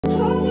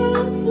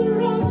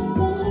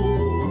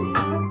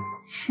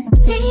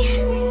me.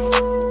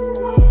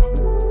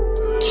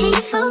 Can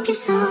you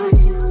focus on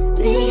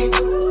me?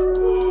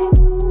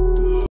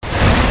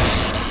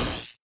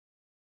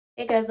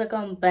 Hey guys,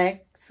 welcome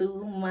back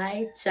to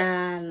my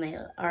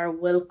channel, or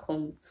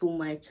welcome to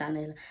my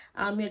channel.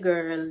 I'm your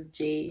girl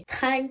Jay.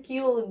 Thank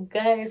you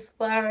guys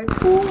for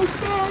 2,000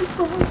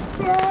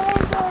 subscribers.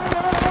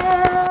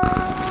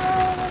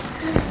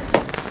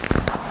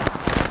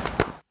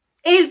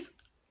 It's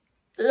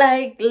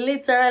like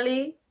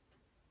literally,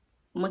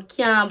 I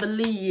can't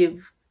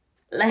believe,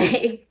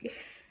 like,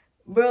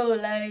 bro,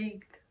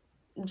 like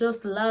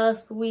just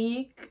last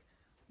week,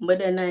 but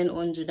the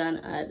 900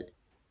 and add.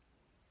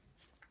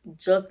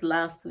 Just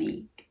last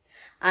week,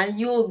 and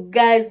you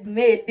guys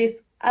made this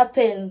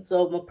happen.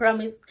 So I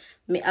promise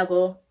me I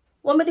go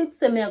what me did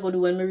say me I go do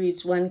when me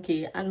reach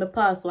 1k and me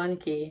pass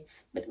 1k,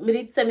 but me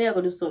did say me I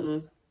go do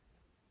something.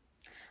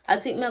 I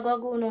think me I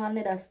go no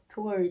another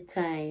story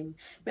time.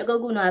 Me I go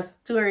no a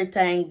story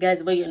time,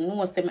 guys, but you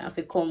know say me have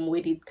to come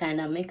with it kind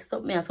of mix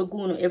up. Me have to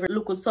go no every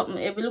look at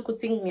something, every look at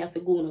thing me have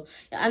to go no.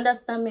 You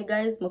understand me,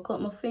 guys? Me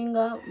cut my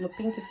finger, my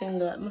pinky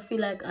finger. Me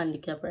feel like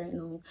handicap right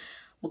now.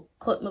 I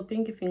cut my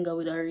pinky finger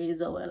with a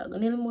razor while ago.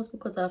 Nearly must be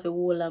cut off a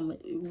whole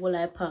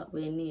part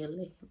where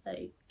nearly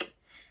like.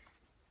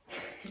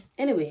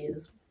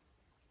 Anyways,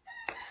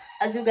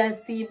 as you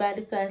guys see by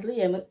the title,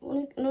 yeah,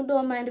 no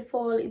don't mind the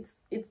fall.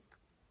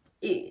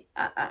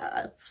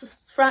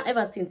 From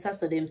ever since I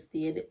saw them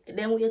stay.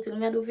 Then wait till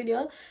me I do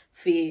video.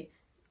 You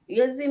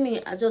see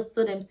me, I just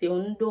saw them say,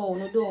 no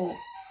don't.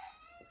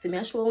 See me,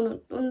 I sure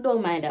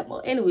don't mind that.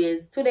 But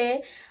anyways,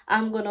 today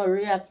I'm gonna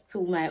react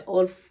to my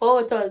old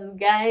photos,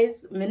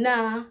 guys.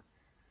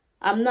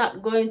 I'm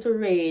not going to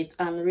rate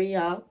and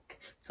react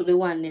to the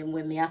one them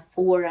when me have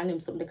 4 and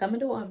them something because I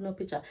don't have no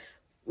picture.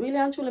 Really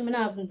and truly, me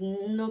have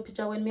no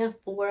picture when me have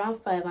 4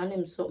 and 5 and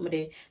them something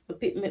there.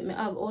 Me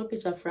have all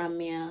picture from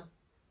me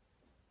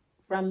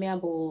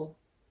about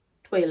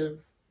 12.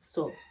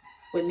 So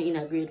when me in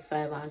a grade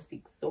 5 and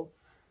 6. So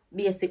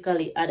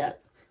basically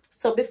that.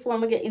 So before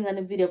I get into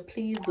the video,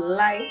 please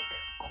like,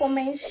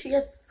 comment,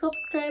 share,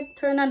 subscribe,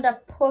 turn on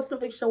that post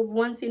notification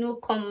once you know,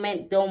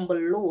 comment down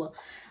below.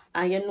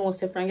 And you know,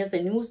 say Frank you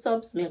say new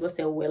subs, me go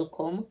say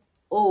welcome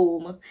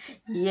home.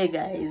 Yeah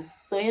guys.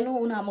 So you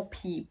know I'm a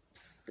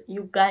peeps.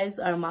 You guys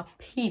are my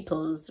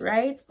peoples,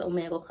 right? So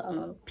me go call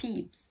them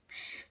peeps.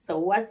 So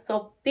what's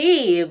up,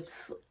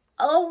 peeps?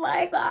 Oh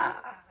my god.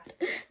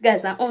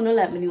 Guys, I don't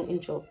like my new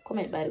intro.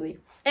 Comment by the way.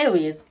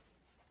 Anyways,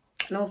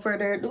 no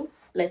further ado,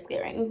 let's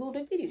get right into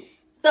the video.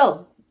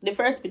 So the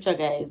first picture,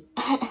 guys.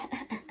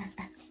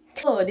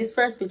 Oh, this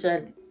first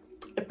picture,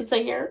 the picture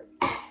here,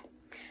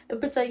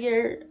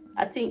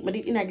 I think I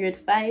did in a grade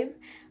 5,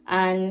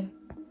 and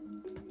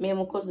me and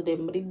my cousin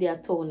them I did their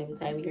town them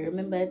time here.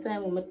 Remember the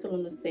time when I told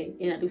them to say,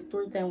 in the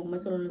story time when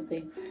I told them to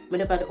say, I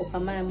never the upper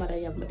my mother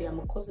have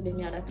my cousin them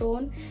here at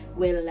town.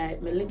 Well,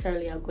 like me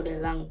literally have got a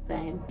long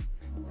time.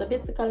 So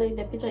basically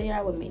the picture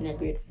here when me in a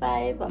grade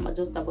 5, I'm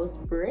just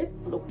about breast.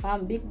 Look,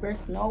 I'm big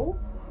breast now.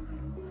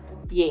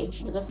 Yeah,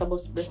 I'm just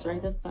about breast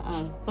right that's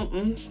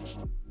something.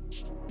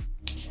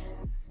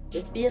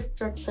 The face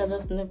structure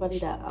just never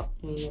did that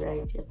happen,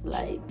 right? Just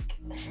like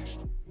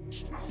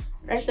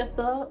right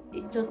so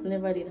it just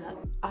never did that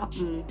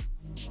happen.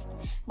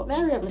 But me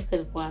I rate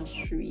myself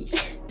 1-3.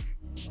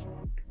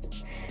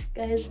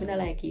 Guys, me not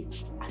like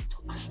it at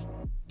all.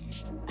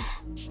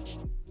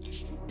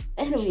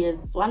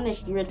 Anyways, one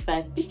next grade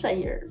 5 picture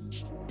here.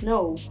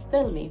 No,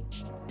 tell me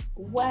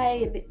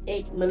why the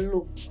egg me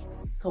look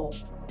so.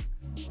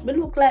 Me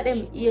look like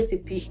them 80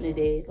 pitney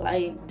day,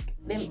 like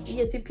them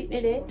 80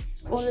 pitney day.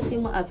 Only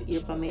thing I have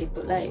ear for me,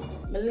 but like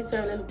me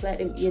literally look like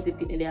them 80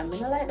 pitney day. I me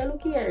not like the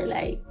look here,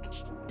 like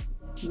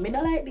me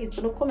not like this.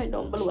 So no comment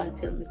down below and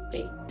tell me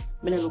say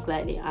me not look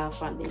like the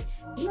half and them.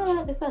 Me not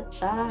like this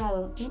at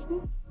all.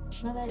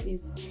 Not like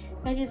this.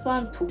 Me this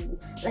one 2.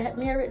 Like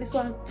me I rate this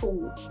one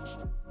 2.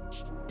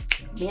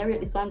 Me I rate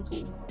this one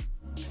 2.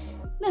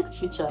 Next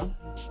picture.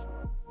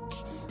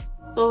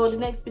 So the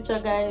next picture,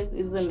 guys,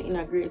 is when me in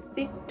a grade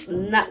 6.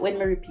 Not when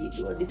me repeat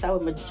though. This is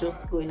when me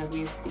just go in a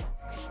grade 6.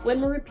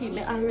 When me repeat,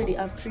 me already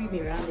have 3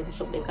 mirror and them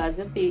stuff there. Cause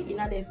you see in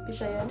the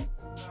picture here,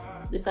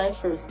 this is the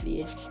first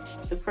day.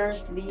 The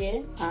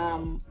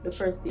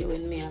first day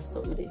when me and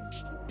something there.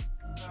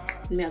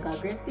 Me I got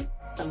grade 6,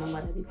 so my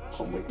mother did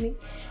come with me.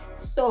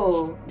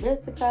 So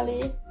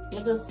basically,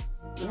 I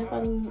just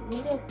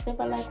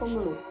never like come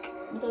look.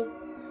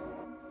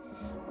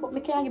 But I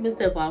can't give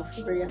myself 1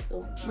 4 yet,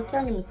 so I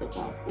can't give myself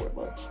 1 4,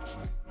 but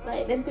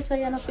like them picture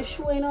you not for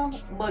sure, you know.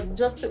 But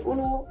just to you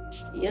know,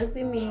 you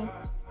see me,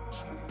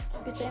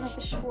 picture you not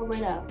for sure,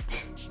 brother.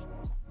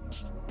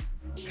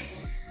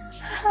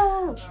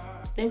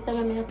 Them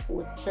time I have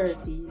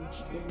 13,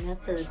 I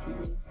have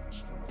 13.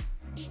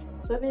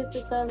 So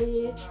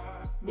basically,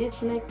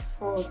 this next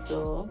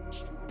photo,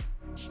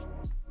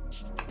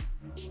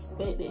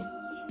 wait there.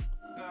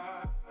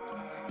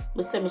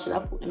 But say I should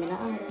have put them in the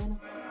order, you know.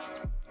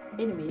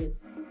 Anyways,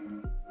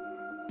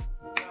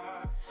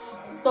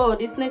 so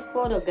this next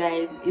photo,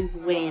 guys, is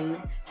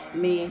when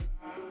me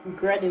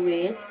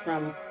graduate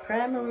from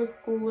primary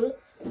school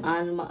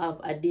and I have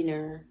a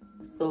dinner.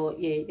 So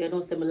yeah, you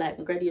know, say me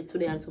like graduate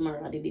today and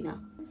tomorrow at the dinner.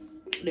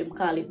 Them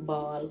call it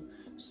ball.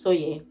 So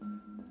yeah.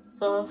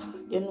 So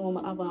you know,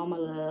 I have my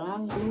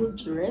long blue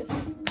dress.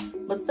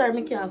 But sorry,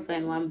 I can't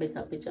find one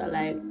better picture.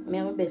 Like me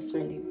and my best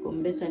friend did go.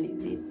 My best friend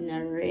did it in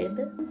a red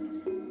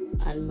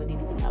and I did it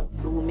in a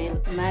blue.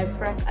 My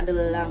frock are the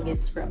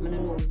longest frock. I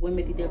don't know when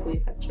I did go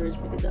if at church,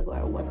 I did go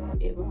or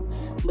whatever.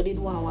 But did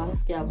one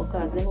scare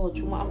because they know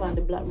you have on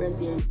the black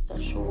brazier the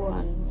show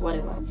and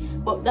whatever.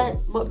 But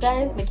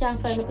guys, I can't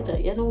find the picture.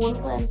 You know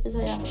one find the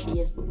picture, yeah?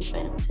 Yes, but we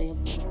find the picture.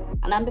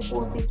 And I'm the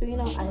post it too, you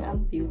know, I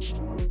am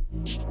beautiful.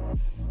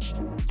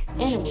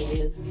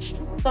 Anyways,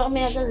 so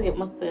me I gotta rate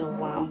myself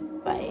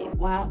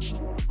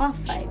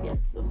 1.5, yes,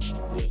 so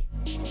yeah.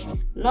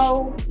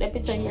 Now the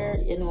picture here,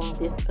 you know,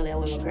 basically I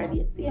want to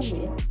graduate same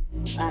way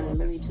and I'm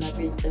reaching a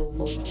grade 7,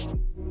 but I'm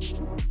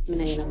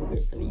not in a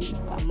grade 7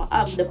 uniform. I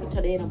have the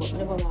picture there, but I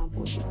never want to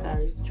post it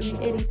because it's through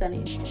edit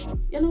and it,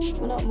 you know, I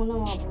don't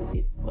want to post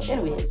it. But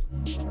anyways,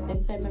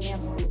 them time I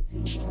have to post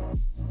it.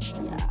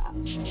 Yeah,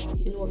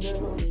 you know, they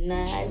look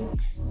nice.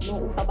 You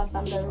know, if I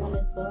bottom the run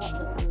it so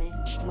that my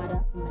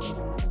mother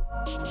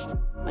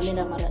in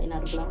the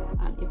black,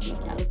 and if you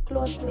can look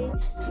closely,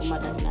 my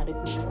mother in the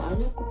blue, and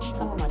look up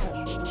some of my mother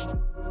show.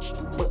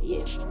 But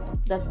yeah,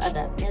 that's that. I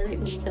rate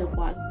myself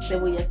once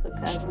 7 years ago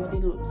because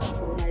it looks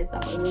so nice. I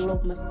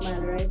love my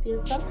smile right here,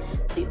 so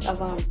I did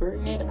have a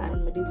braid and I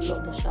did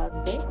love the short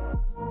there.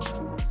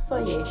 So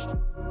yeah,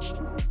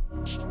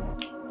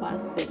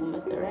 1.7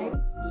 myself, right?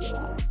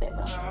 Yeah,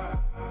 1.7.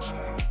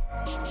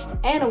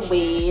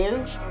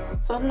 Anyways,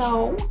 so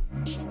now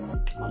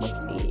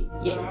let's see.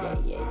 Yeah.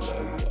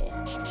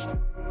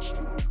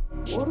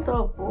 Hold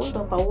up.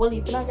 I will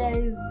eat now,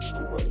 guys.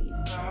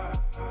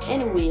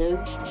 Anyways,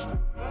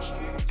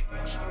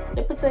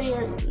 the picture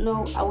here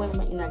now I went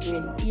in a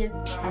grade 8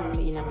 and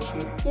in a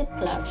grade 8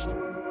 classroom.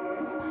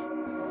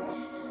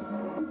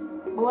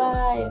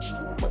 Why?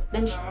 But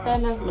then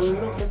time as I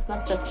love the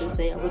Snapchat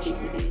filter with the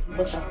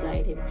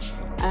butterfly him.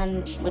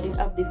 And but it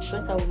have this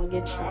sweater when I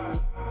get from.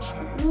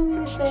 No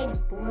really say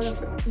boyfriend.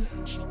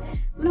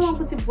 I don't want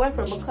to put it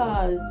boyfriend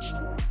because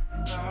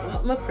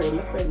my friend,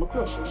 my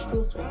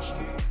close friend.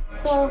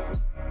 So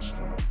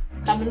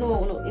I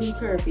know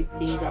interpret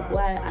things of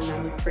why and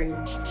I'm a friend.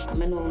 I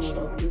know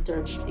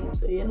interpret things.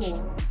 So you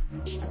know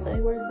that's how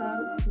I work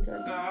out.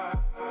 Interpret.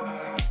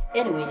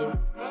 Anyways,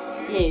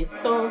 yeah,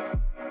 so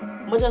I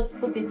just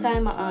put the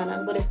timer on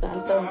and go to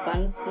stand up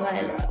and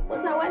smile.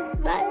 What's that one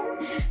smile?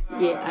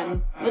 Yeah,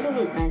 and I don't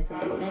look nice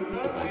as I look like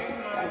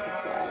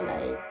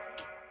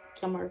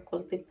camera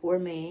quality poor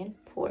man.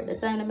 Poor. The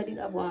time I did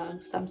have one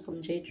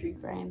Samsung J3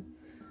 Prime.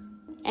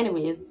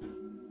 Anyways,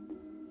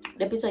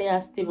 the picture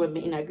here still with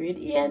me in a grade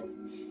 8.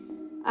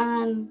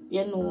 And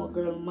you know,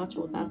 girl match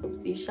out and some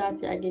see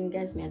shots again,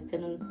 guys. Me I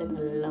tell you, I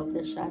love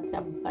the shots.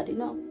 I'm bad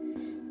enough.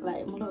 Like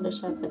I love the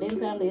shots. Then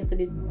time they used to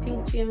do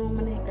pink chain on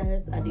my neck,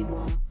 guys. I did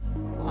one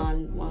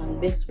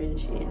best friend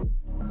chain.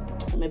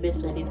 And my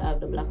best friend did have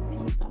the black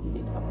piece and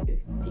did have the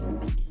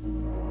pink piece.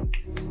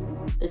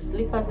 The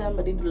slippers, I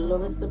did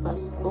love the slippers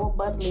so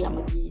badly. I'm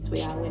a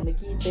gateway, and when I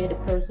gateway, the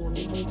person when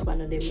they meet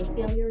one of them, you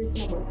see how you're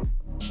written about.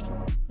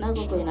 Now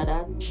go into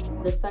that.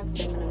 The socks,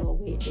 I don't know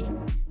where they.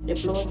 The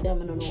blouse, I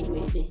don't know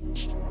where they.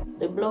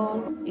 The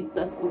blouse, it's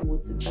a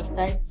suit, it's a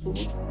tight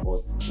suit,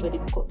 but when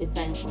it cut the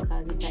time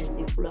because the tight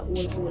is full of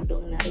hole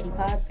down in the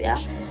parts, yeah.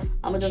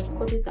 I'm just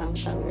cut it and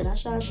start wearing a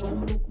shirt. When I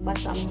look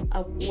bottom, I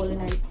have hole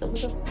in it, so I'm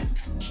just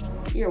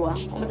here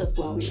one. I'm just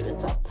going to wear the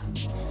top.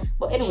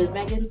 But anyways,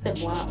 I give myself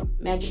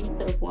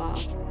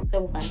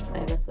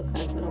 7.5 or so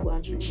because I'm not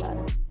going to treat bad.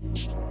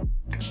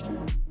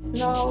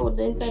 No,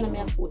 the entire me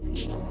have 14,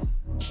 you know.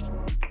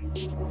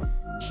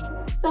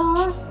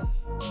 So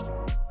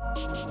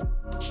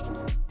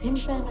same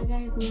time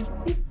guys, me have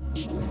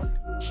 50. I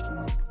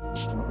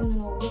don't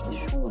know what to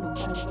show no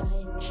because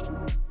like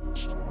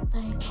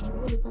I'm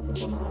really happy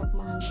to have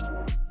man.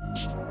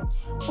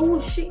 Oh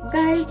shit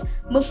guys,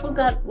 I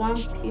forgot one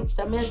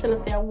picture. I'm tell you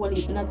say I will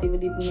not even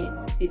didn't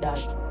see that.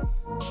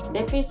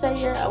 The picture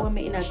here I was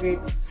in a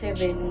grade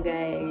 7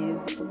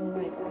 guys. Oh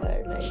my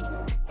god, like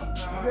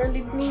girl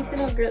it means you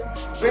know girl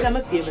I'm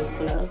my favorite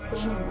class, so I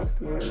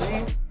must know,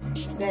 right?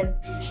 Guys,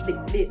 the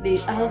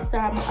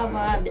all-star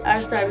the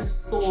all-star is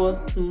so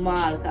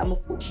small. I'm a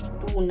foot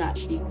do not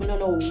big. I don't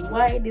know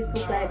why this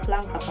look like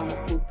planka on my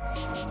foot.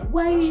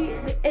 Why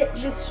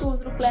these shoes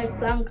look like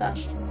planka?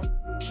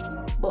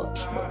 But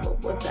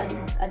I did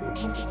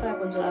most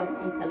 500 of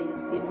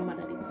Italians did no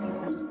matter the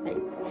teeth are just like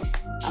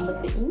I'm gonna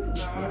say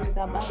this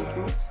American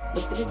barbecue.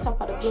 But to the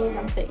top of the blouse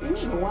I'm saying you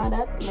know what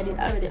that I did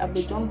already have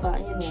the jumper,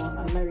 you know,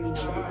 I'm married and I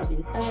did have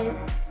inside.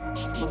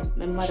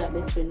 My mother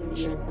best friend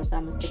here because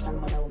I'm a second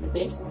mother woman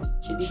say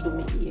she did do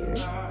me here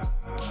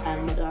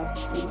and mother have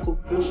blue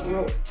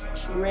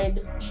red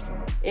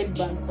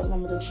headband, so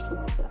I'm just put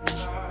it on.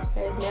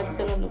 Guys, me have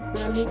to tell you no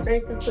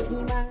right to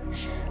man.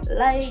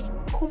 Like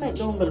comment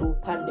down below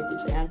pan the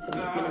picture and tell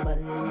me if you never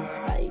know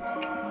like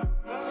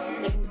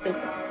make myself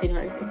 10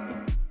 right to see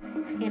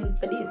 10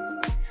 for this.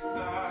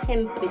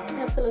 10 for the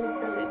cancel the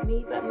girl that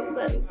needs and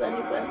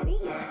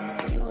needs.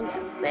 You know,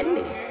 send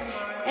it.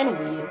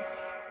 Anyways,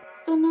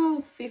 so now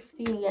I'm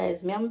 15,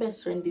 guys. Me and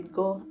best friend did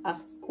go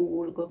at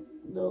school, what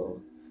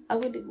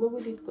we did go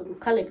to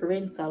collect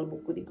rental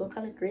book. We did go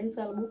collect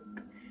rental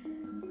book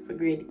for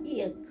grade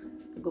 8.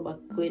 We go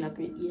in a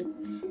grade 8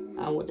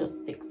 and we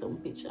just take some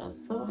pictures.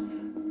 So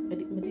I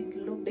did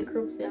love the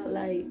crooks here,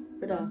 like,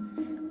 brother.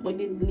 I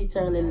did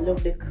literally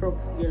love the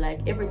crooks here,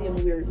 like every day I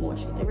wear it more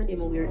shit.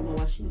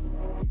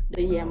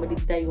 The year I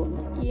did dye out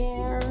my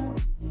hair,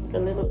 a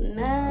little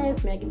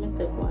nice. Me I give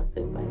myself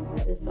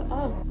 1.75. So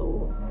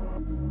also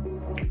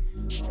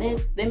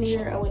next them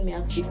year I when me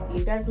at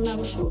 15. Guys, I'm not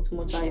gonna show too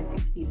much of a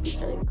 15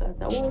 picture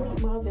because I won't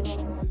eat my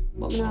video,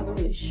 but I'm not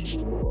gonna really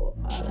show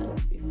all of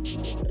the 15,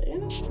 you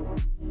know.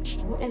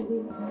 But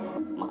anyways,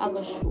 I'm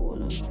gonna show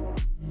them.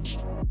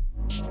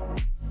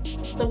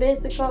 So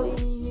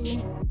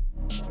basically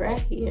right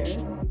here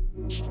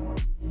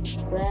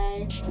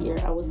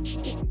I was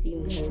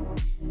 15, guys.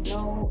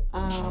 Now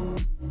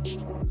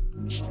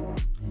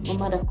my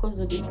mother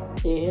cousin did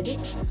dead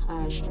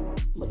and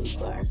my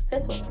bar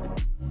set up.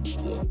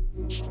 Yeah.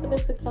 So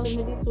basically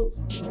my did look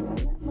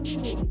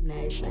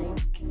nice, like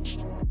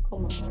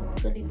come on,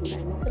 really good.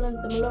 I'm telling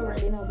some love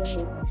right now,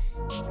 guys.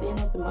 So you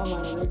know some mama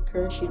and red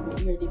kerchief, me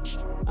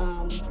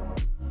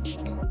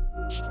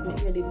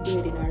hear the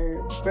braid in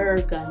her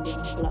burgundy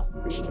black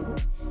braid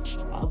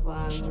of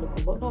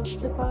looking button-up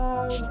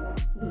slippers.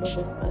 We love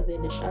the slippers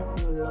in the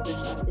shots. We love the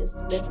shots. Yes,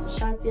 that's the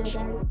shots here,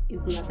 guys.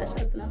 It's not a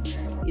shot now.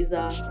 It's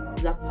a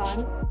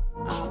pants.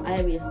 I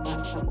wear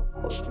pants. I'm a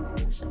cut it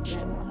in a shot.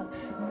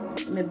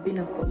 I've been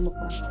a cut my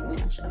pants in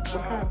a shot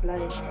because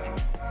like.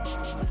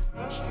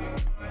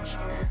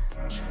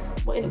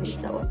 But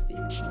anyways, that was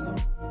 15.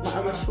 I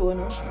was showing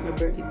my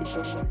birthday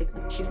picture when I was like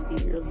 15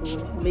 years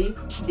old. Me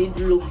did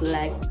look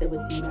like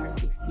 17 or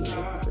 16.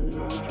 Like,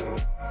 no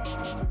jokes.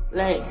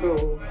 Like,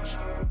 bro,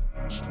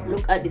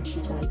 look at this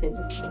picture and tell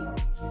this thing.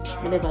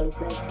 I never look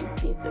like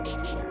 16, 17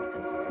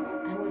 years old.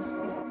 I was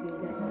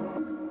 15, guys.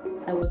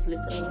 I was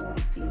literally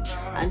 15.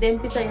 And then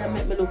picture here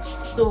make me look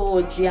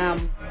so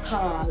damn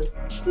tall.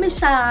 Me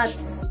short.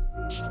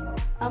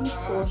 I'm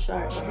so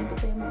short. But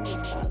then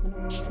picture here make me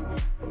look tall.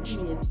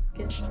 Yes,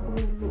 guess who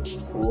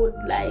looks good?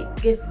 Like,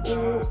 guess who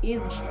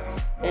is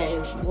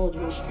no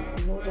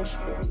jokes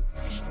for it.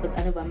 Because I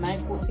never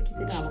mind for ticket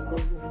in I'm going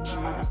to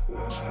mother for.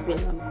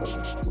 Well, I'm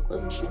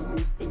because of the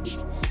news thing.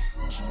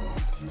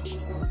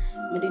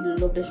 I did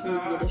love the shoes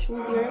here. The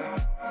shoes here,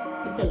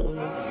 I'm telling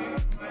you.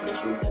 See the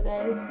shoes here,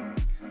 guys?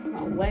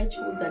 White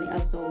shoes and it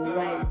have some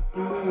white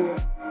blue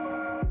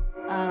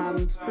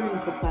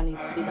sprinkle on it.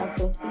 They have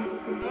some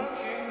sprinkle.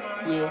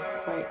 Yeah,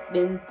 sorry.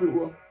 Then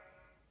glue.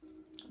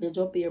 The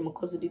jumper here, my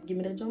cousin did give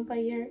me the jumper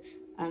here,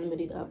 and I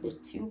did have the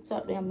tube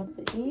top there. I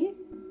say,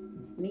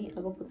 me, I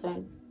go put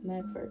on this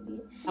my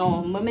birthday. I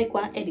make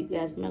one edit,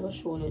 guys. I'm gonna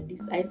show you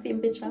this. I same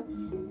picture,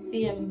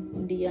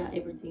 same there,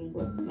 everything,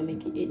 but I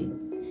make it edit.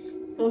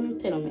 So I'm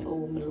telling me,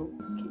 oh, me look,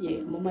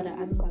 yeah, my mother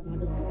had bag, I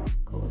just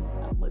cut,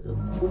 I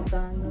just put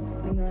on that,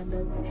 bring on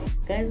that.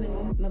 Guys,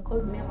 when my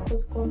cousin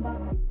come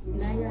back,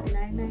 9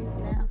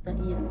 after 8,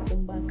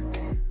 come back,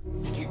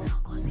 get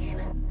some cousin.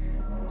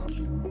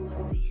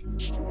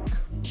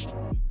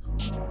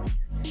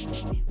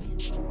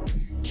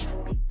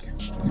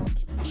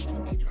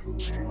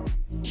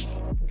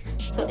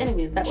 So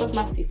anyways, that was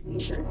my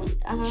 15th birthday.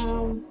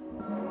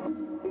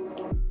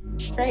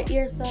 Right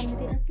here, so I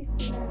did a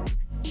 15 or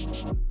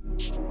 16.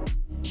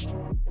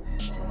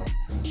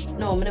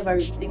 No, I never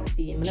reached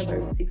 16.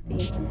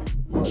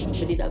 But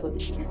I did I got to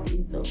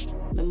 16. So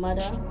my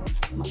mother,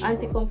 my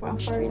auntie come from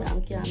foreign,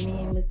 and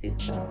me, my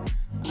sister,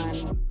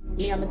 and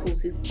me and my two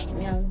sisters,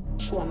 me and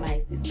two of my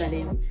sisters,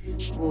 them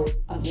go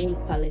to Moon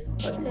Palace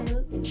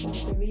Hotel in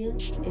Montreal.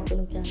 If you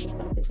look at the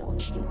picture, I want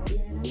to see it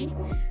here.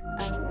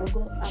 And we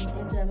go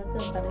enjoy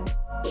myself at the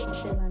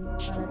hotel and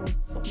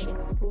something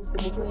exclusive.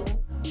 We go,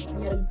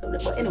 hear them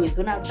something. But anyways,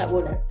 we're not talking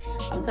about that.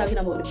 I'm talking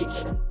about the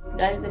picture.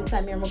 Guys, every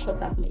time I'm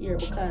cut off my ear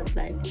because,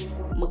 like,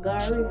 my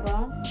Gurll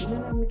River, you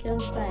know, I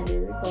can't find the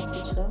river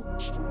picture.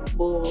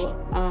 But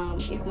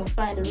if I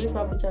find the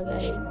river picture,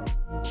 guys,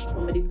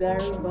 I'm the Gurll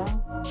River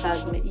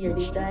because my ear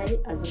did die,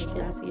 as you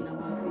can see now.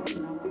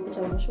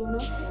 Picture I'm showing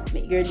now. My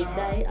ear did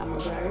die, I'm a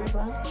Gurll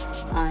River,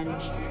 and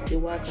the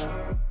water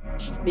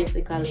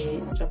basically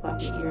drop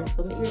off my ear.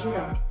 So my ear did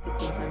have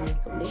pick out and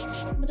something. I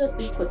just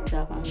did cut it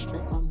off and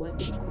like one boy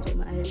pick it out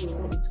my eye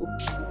really too.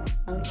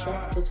 And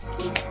that's such a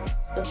cute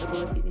stuff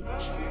about it.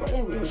 But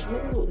anyways, it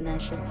really look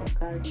nice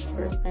because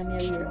first time I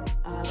wear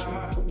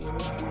something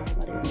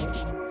nobody really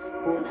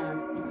go and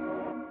see.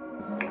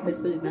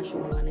 Basically not show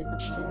one it,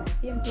 not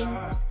same thing.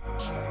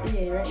 So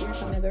yeah, right here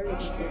I'm never ready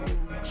to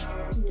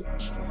it.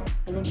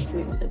 I don't do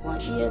it myself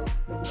one ear,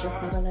 but just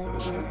never like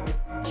the ear.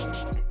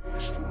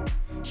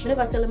 I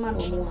never tell a man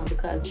what I want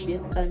because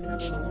basically I don't know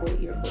about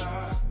earbuds.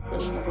 So I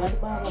go to the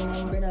barber,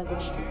 my brother go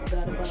to the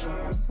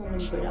barber, so my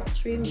brother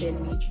trim, then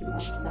me trim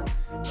after.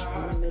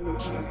 And I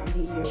look at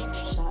the ear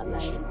short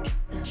like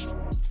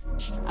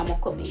I'm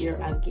gonna cut my ear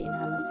again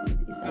and I see it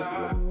as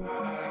well.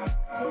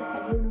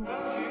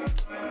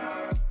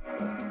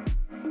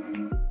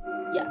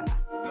 Yeah,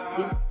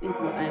 this is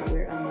what I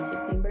wear on my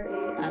 16th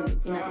birthday, and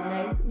in at the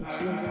night I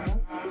change it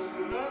up.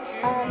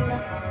 And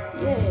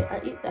yeah, I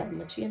eat that. I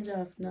change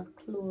off my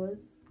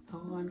clothes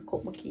and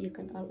cut my cake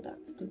and all that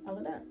and all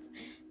of that.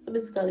 So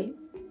basically,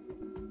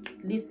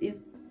 this is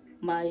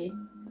my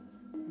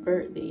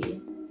birthday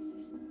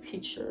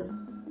picture.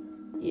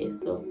 Yeah,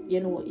 so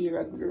you know here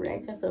I go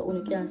right. So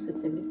only can see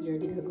me here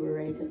did I go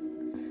right.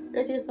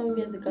 Right here, some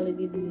basically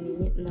did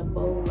need na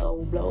blow.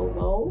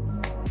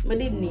 I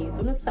did need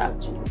to not talk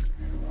to it.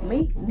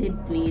 Me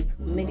did need,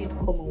 me did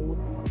come out.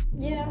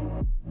 Yeah.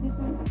 I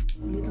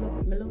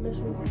love the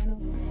show, you know.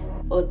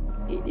 But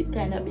it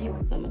kind of big,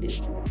 some of the,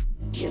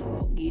 you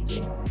know,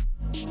 gateway.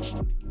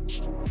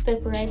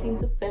 Step right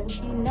into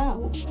 17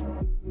 now.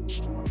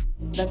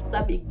 That's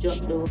a big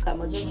jump though, because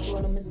I just show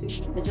them my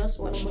suit. I just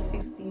show them my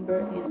 15th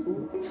birthday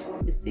suit,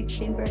 my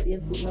 16th birthday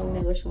suit, now I'm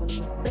going to show them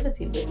my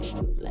 17th birthday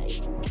suit.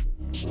 Like,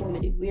 what I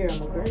did wear on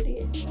my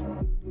birthday.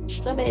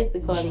 So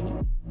basically,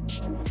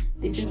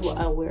 this is what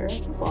I wear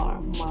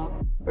for my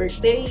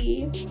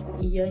birthday.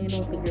 Yeah, you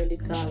know, the girl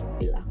that got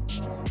Villa.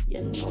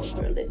 You know,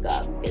 girl that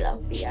got Villa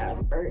for your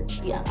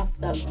birthday.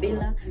 After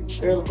Villa,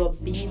 girl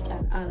got beach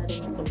and all of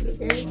them some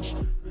girls.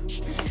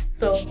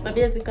 So, but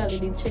basically,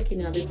 they check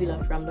in at the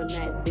villa from the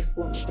night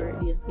before my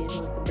birthday. So, you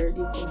know, it's the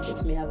birthday come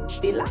get me a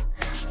villa.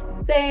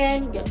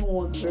 Then, you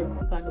know, girl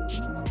up on the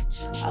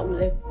beach. I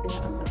left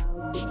there on the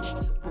beach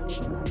and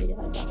then I made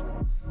her back.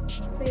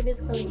 So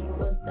basically it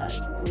was that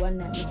one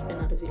night we spent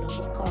at the villa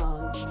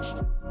because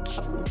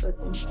of some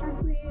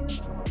circumstances.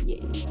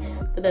 Yeah.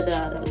 At the end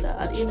of the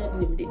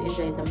day, we did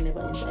enjoy it and we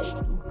never enjoy it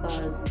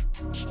because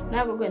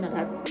never going at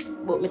that,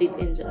 but we did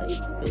enjoy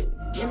it still.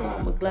 You know,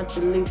 I'm glad to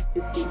live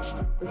to see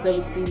the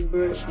 17th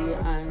birthday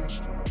and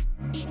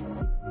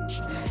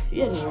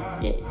you know,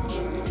 yeah.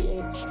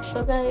 So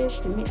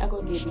guys, me I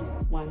go give this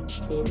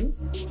 110.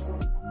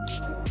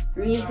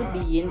 Reason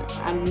being,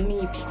 I'm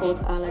me pick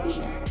out all of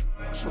this.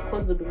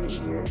 Because of the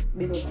here,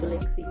 big up to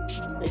Lexi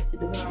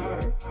do me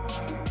here.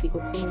 Big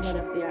up to my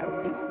mother for your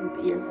big group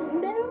ears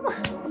from them.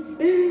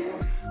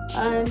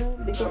 And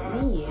big up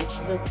me,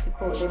 just pick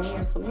out them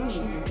here for me.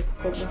 Pick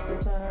out my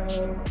slippers,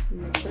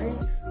 my dress.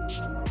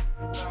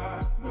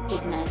 They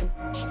look nice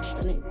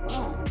and it's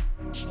fun.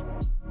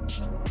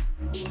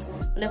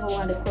 I never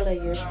want to color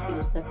your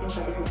face. I think I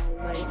did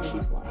one white with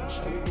this one. I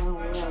did one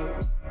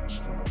white.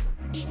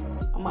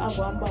 I'm going to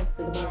go back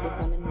to the back of the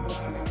other side.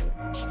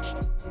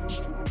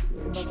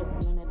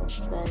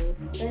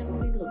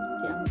 Every look,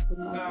 yeah, good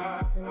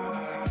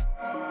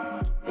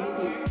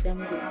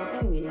but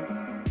anyways,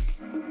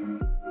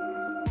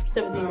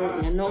 17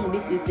 birthday. Now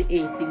this is the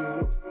 18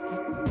 look.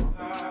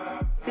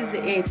 This is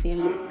the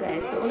 18 look,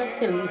 guys. So wanna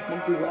tell me if my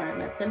glue or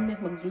not. Tell me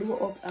if my glue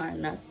up or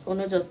not.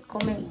 Wanna just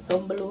comment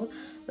down below.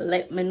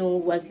 Let me know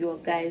what you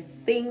guys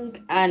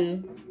think.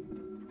 And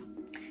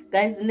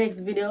guys, the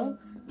next video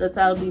that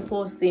I'll be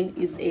posting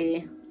is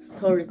a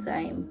story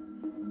time.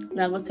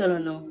 Now I'm gonna tell you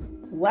now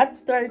what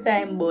story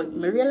time, but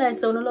I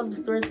realize I don't love the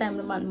story time,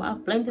 the man. I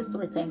have plenty of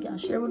story time can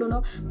share with you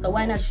now, so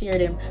why not share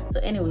them? So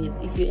anyways,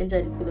 if you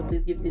enjoyed this video,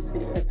 please give this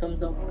video a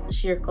thumbs up,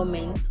 share,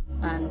 comment,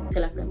 and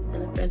tell a friend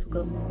for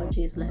come over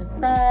Jay's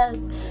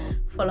Lifestyles.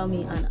 Follow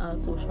me on all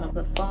social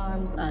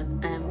platforms at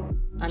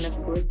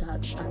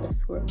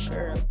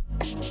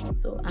I'm_that_girl.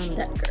 So I'm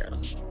that girl.